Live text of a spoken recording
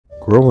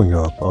Growing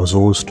up, I was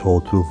always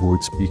told to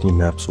avoid speaking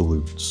in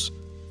absolutes.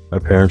 My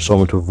parents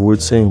told me to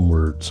avoid saying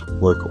words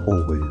like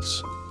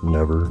always,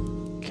 never,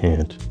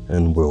 can't,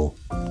 and will.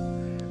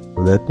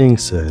 With that being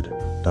said,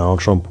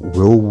 Donald Trump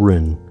will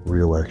win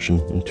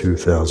re-election in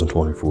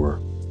 2024.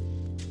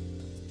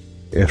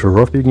 After a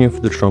rough beginning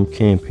for the Trump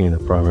campaign in the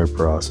primary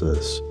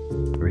process,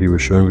 where he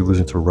was shown to be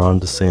losing to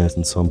Ron DeSantis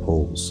in some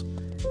polls,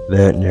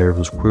 that narrative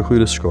was quickly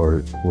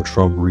discarded, with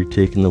Trump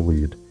retaking the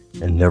lead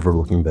and never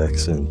looking back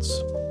since.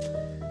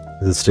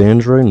 As it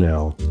stands right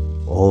now,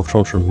 all of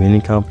Trump's remaining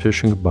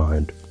competition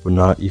combined would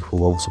not equal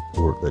the level of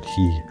support that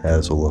he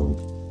has alone.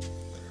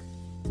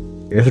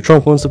 After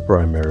Trump wins the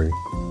primary,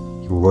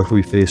 he will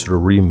likely be faced with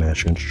a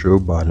rematch against Joe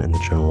Biden in the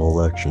general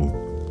election.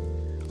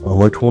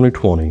 Unlike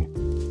 2020,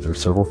 there are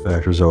several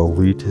factors that will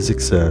lead to his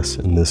success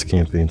in this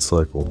campaign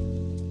cycle.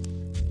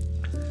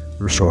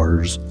 For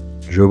starters,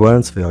 Joe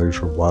Biden's failures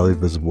were widely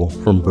visible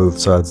from both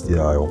sides of the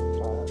aisle.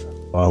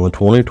 While in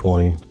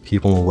 2020,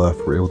 people on the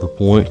left were able to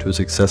point to a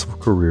successful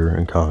career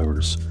in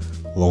Congress,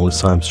 along with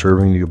his time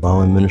serving the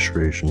Obama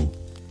administration,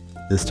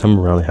 this time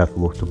around they have to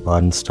look to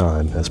Biden's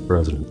time as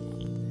president.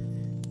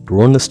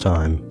 During this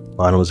time,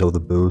 Biden was able to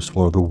boast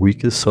one of the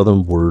weakest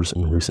southern borders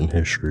in recent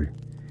history.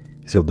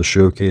 He's able to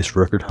showcase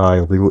record-high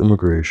illegal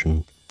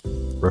immigration,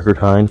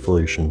 record-high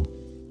inflation,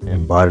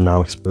 and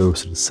Bidenomics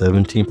boasted a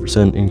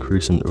 17%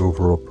 increase in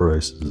overall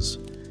prices,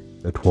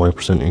 a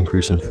 20%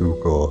 increase in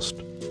food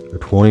cost, a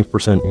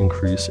 20%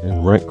 increase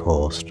in rent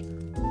cost,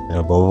 and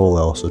above all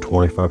else, a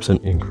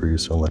 25%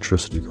 increase in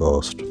electricity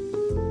cost.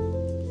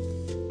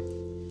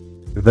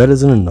 If that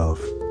isn't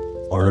enough,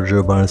 under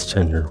Joe Biden's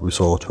tenure, we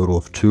saw a total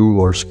of 2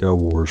 large-scale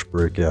wars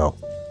break out,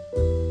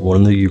 one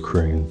in the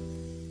Ukraine,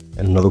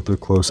 and another with their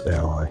close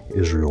ally,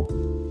 Israel.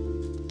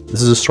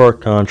 This is a stark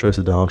contrast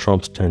to Donald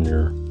Trump's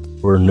tenure,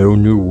 where no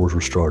new wars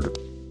were started.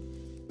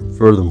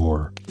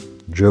 Furthermore,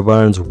 Joe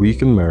Biden's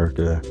weak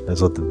America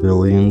has led to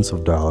billions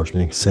of dollars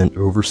being sent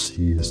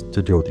overseas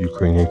to deal with the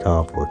Ukrainian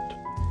conflict,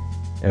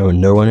 and with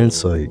no end in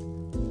sight,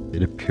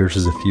 it appears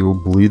as if he will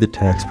bleed the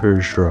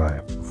taxpayers dry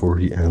before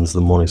he ends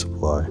the money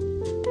supply.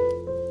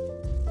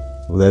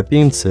 With that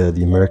being said,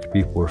 the American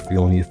people are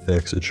feeling the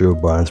effects of Joe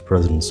Biden's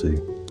presidency,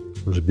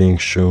 which is being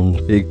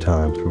shown big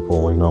time through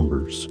polling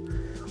numbers.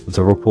 With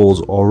several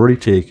polls already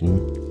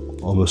taken,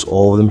 almost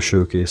all of them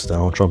showcase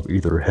Donald Trump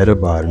either ahead of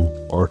Biden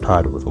or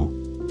tied with him.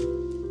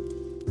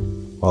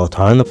 While the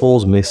time the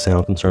polls may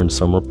sound concerned to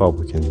some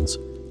Republicans,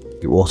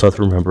 you also have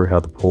to remember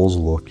how the polls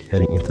look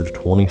heading into the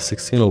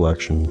 2016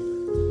 election,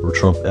 where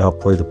Trump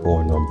outplayed the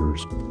polling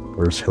numbers,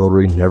 whereas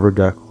Hillary never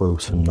got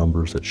close in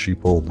numbers that she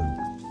polled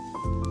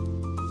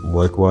in.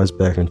 Likewise,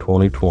 back in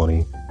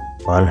 2020,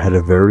 Biden had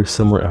a very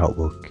similar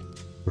outlook,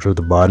 which led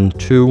to Biden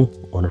too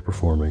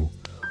underperforming,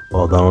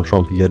 while Donald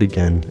Trump yet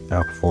again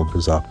outperformed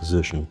his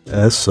opposition.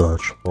 As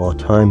such, while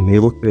time may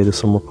look bad to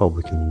some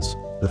Republicans,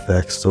 the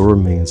fact still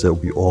remains that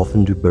we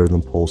often do better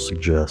than polls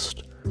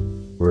suggest,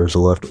 whereas the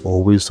left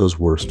always does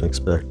worse than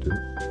expected.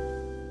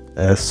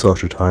 As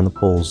such, a tie in the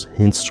polls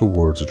hints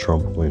towards a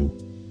Trump win.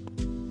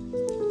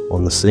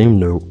 On the same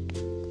note,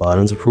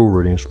 Biden's approval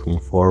ratings are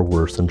looking far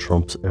worse than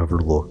Trump's ever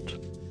looked.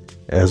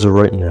 As of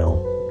right now,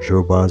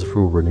 Joe Biden's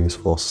approval ratings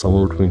fall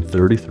somewhere between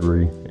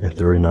 33 and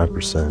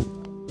 39%.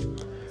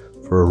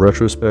 For a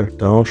retrospect,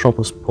 Donald Trump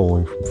was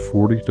polling from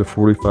 40 to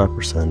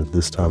 45% at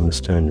this time in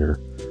his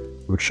tenure,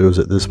 which shows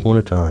at this point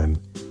in time,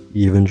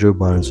 even Joe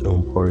Biden's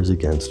own party is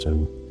against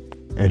him.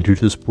 And due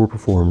to his poor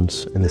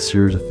performance and a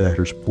series of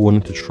factors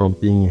pointing to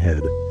Trump being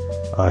ahead,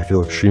 I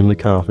feel extremely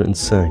confident in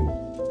saying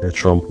that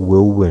Trump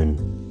will win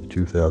in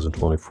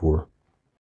 2024.